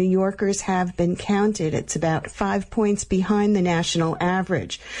 61.5% of New Yorkers have been counted. It's about 5 points behind the national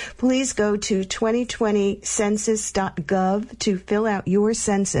average. Please go to 2020census.gov to fill out your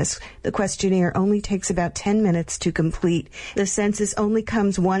census. The questionnaire only takes about 10 minutes to complete. The census only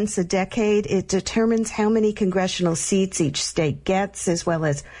comes once a decade. It determines how many congressional seats each state gets, as well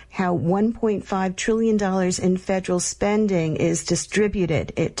as how $1.5 trillion in federal spending is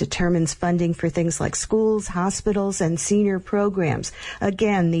distributed. It determines funding for things like schools, hospitals, and senior programs.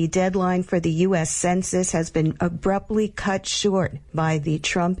 Again, the deadline for the U.S. Census has been abruptly cut short by the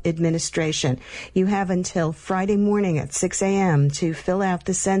Trump administration. You have until Friday morning at 6 a.m. to fill out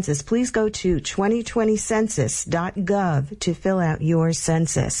the census. Please go to 2020census.gov to fill out your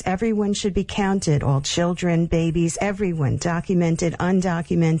census. Everyone should be counted, all children, babies, everyone, documented,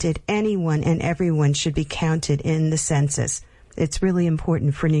 undocumented, anyone and everyone should be counted in the census. It's really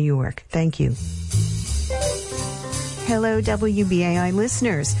important for New York. Thank you. Hello, WBAI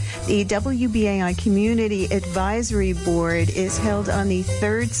listeners. The WBAI Community Advisory Board is held on the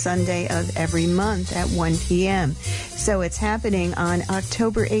third Sunday of every month at 1 p.m. So it's happening on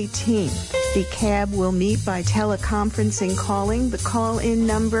October 18th. The CAB will meet by teleconferencing calling. The call-in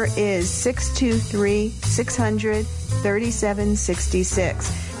number is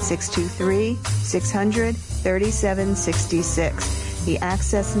 623-600-3766. 623-600-3766. The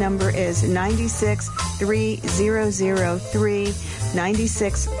access number is 963003,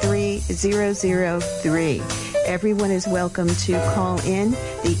 963003. Everyone is welcome to call in.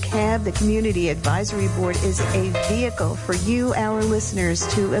 The CAB, the Community Advisory Board, is a vehicle for you, our listeners,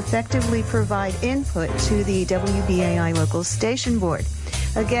 to effectively provide input to the WBAI local station board.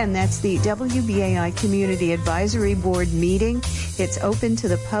 Again, that's the WBAI Community Advisory Board meeting. It's open to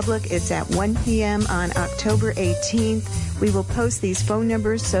the public. It's at 1 p.m. on October 18th. We will post these phone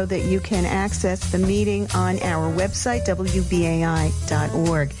numbers so that you can access the meeting on our website,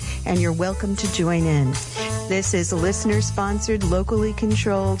 WBAI.org, and you're welcome to join in. This is listener-sponsored, locally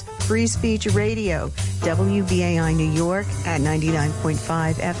controlled, free speech radio. WBAI New York at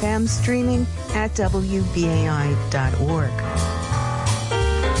 99.5 FM, streaming at WBAI.org.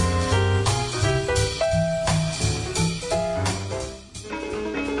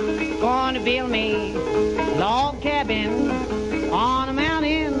 Going to build me a log cabin on a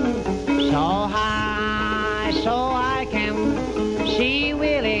mountain so high so I can see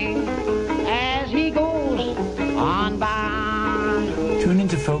Willie as he goes on by. Tune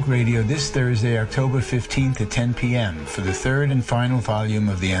into Folk Radio this Thursday, October 15th at 10 p.m. for the third and final volume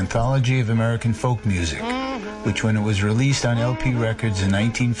of the Anthology of American Folk Music, which when it was released on LP Records in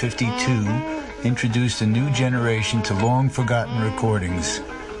 1952, introduced a new generation to long-forgotten recordings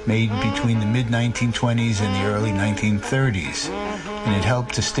made between the mid-1920s and the early 1930s, and it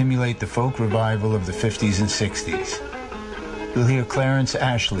helped to stimulate the folk revival of the 50s and 60s. You'll hear Clarence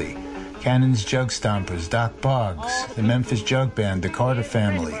Ashley, Cannon's Jug Stompers, Doc Boggs, the Memphis Jug Band, the Carter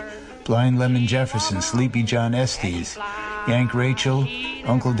Family, Blind Lemon Jefferson, Sleepy John Estes, Yank Rachel,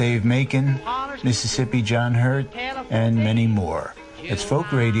 Uncle Dave Macon, Mississippi John Hurt, and many more. It's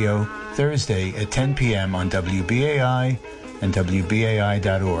Folk Radio, Thursday at 10 p.m. on WBAI and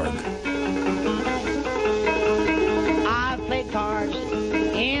WBAI.org. I've played cards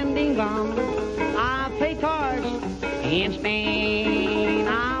in England. I've played cards in Spain.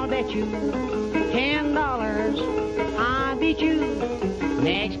 I'll bet you $10 I beat you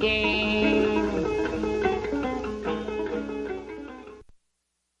next game.